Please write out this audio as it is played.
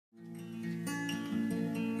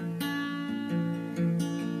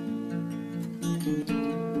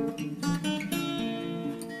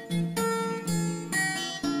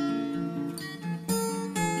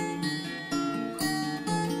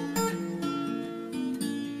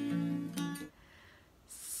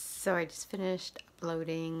So I just finished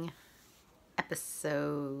uploading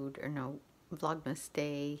Vlogmas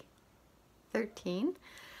Day 13.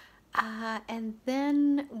 And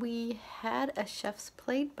then we had a chef's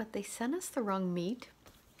plate, but they sent us the wrong meat.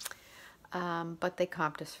 But they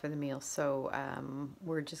comped us for the meal, so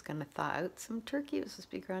we're just going to thaw out some turkey. It was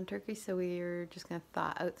supposed to be ground turkey, so we're just going to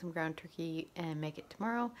thaw out some ground turkey and make it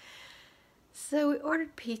tomorrow. So we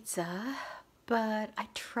ordered pizza, but I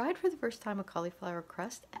tried for the first time a cauliflower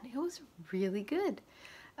crust, and it was really good.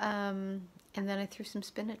 And then I threw some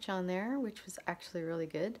spinach on there, which was actually really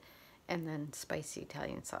good, and then spicy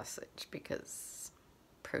Italian sausage because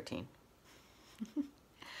protein.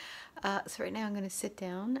 So right now I'm going to sit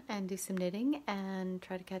down and do some knitting and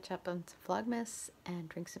try to catch up on some Vlogmas and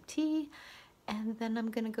drink some tea. And then I'm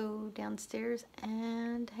going to go downstairs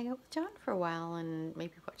and hang out with John for a while and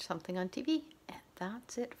maybe watch something on TV. And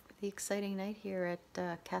that's it for the exciting night here at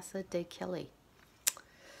Casa de Kelly.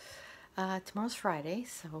 Tomorrow's Friday,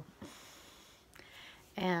 so...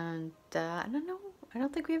 And I don't know. I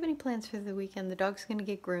don't think we have any plans for the weekend. The dog's going to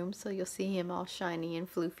get groomed, so you'll see him all shiny and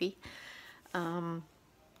floofy.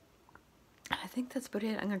 I think that's about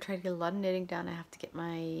it. I'm going to try to get a lot of knitting done. I have to get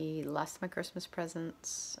my last of my Christmas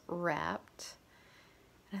presents wrapped.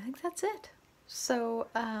 And I think that's it. So,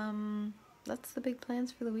 that's the big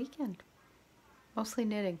plans for the weekend. Mostly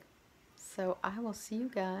knitting. So I will see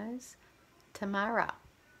you guys tomorrow,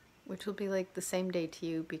 which will be like the same day to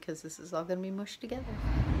you because this is all going to be mushed together.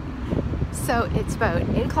 So it's about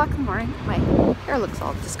 8 o'clock in the morning. My hair looks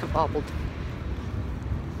all discombobbled.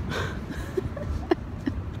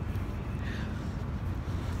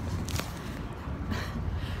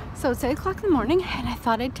 So it's 8 o'clock in the morning, and I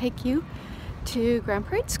thought I'd take you to Grand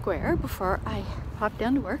Parade Square before I pop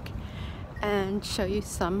down to work and show you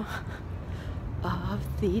some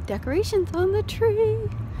of the decorations on the tree.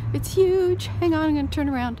 It's huge. Hang on, I'm going to turn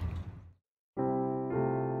around.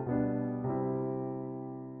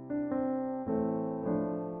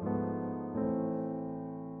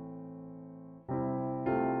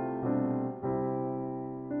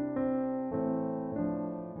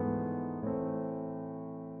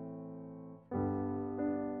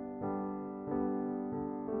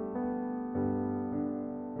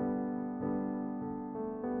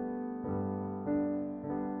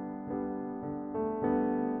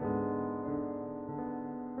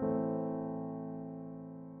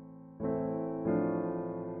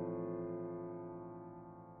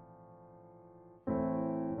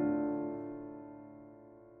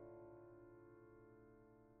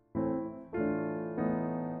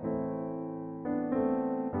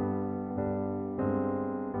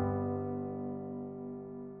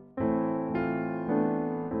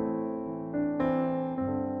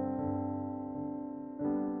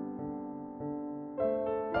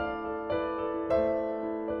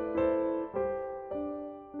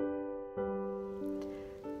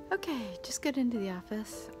 Okay, just got into the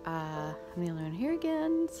office. I'm the only one here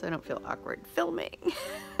again, so I don't feel awkward filming.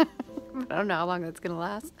 But I don't know how long that's gonna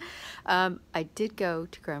last. I did go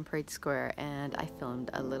to Grand Parade Square and I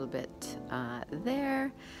filmed a little bit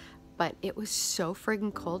there, but it was so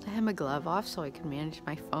friggin' cold. I had my glove off so I could manage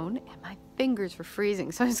my phone, and my fingers were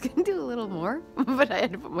freezing, so I was gonna do a little more, but I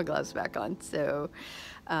had to put my gloves back on. So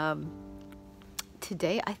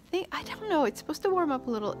today, I don't know, it's supposed to warm up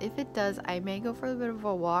a little. If it does, I may go for a bit of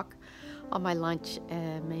a walk on my lunch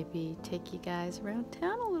and maybe take you guys around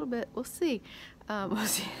town a little bit. We'll see. We'll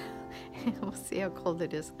see. We'll see how cold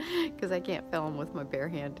it is because I can't film with my bare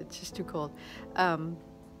hand. It's just too cold.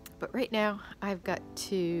 But right now, I've got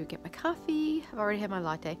to get my coffee. I've already had my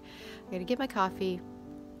latte. I gotta get my coffee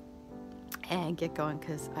and get going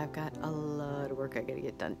because I've got a lot of work I gotta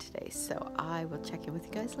get done today. So I will check in with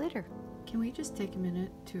you guys later. Can we just take a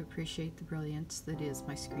minute to appreciate the brilliance that is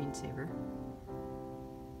my screensaver?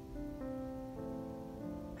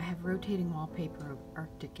 I have rotating wallpaper of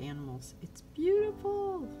Arctic animals. It's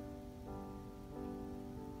beautiful!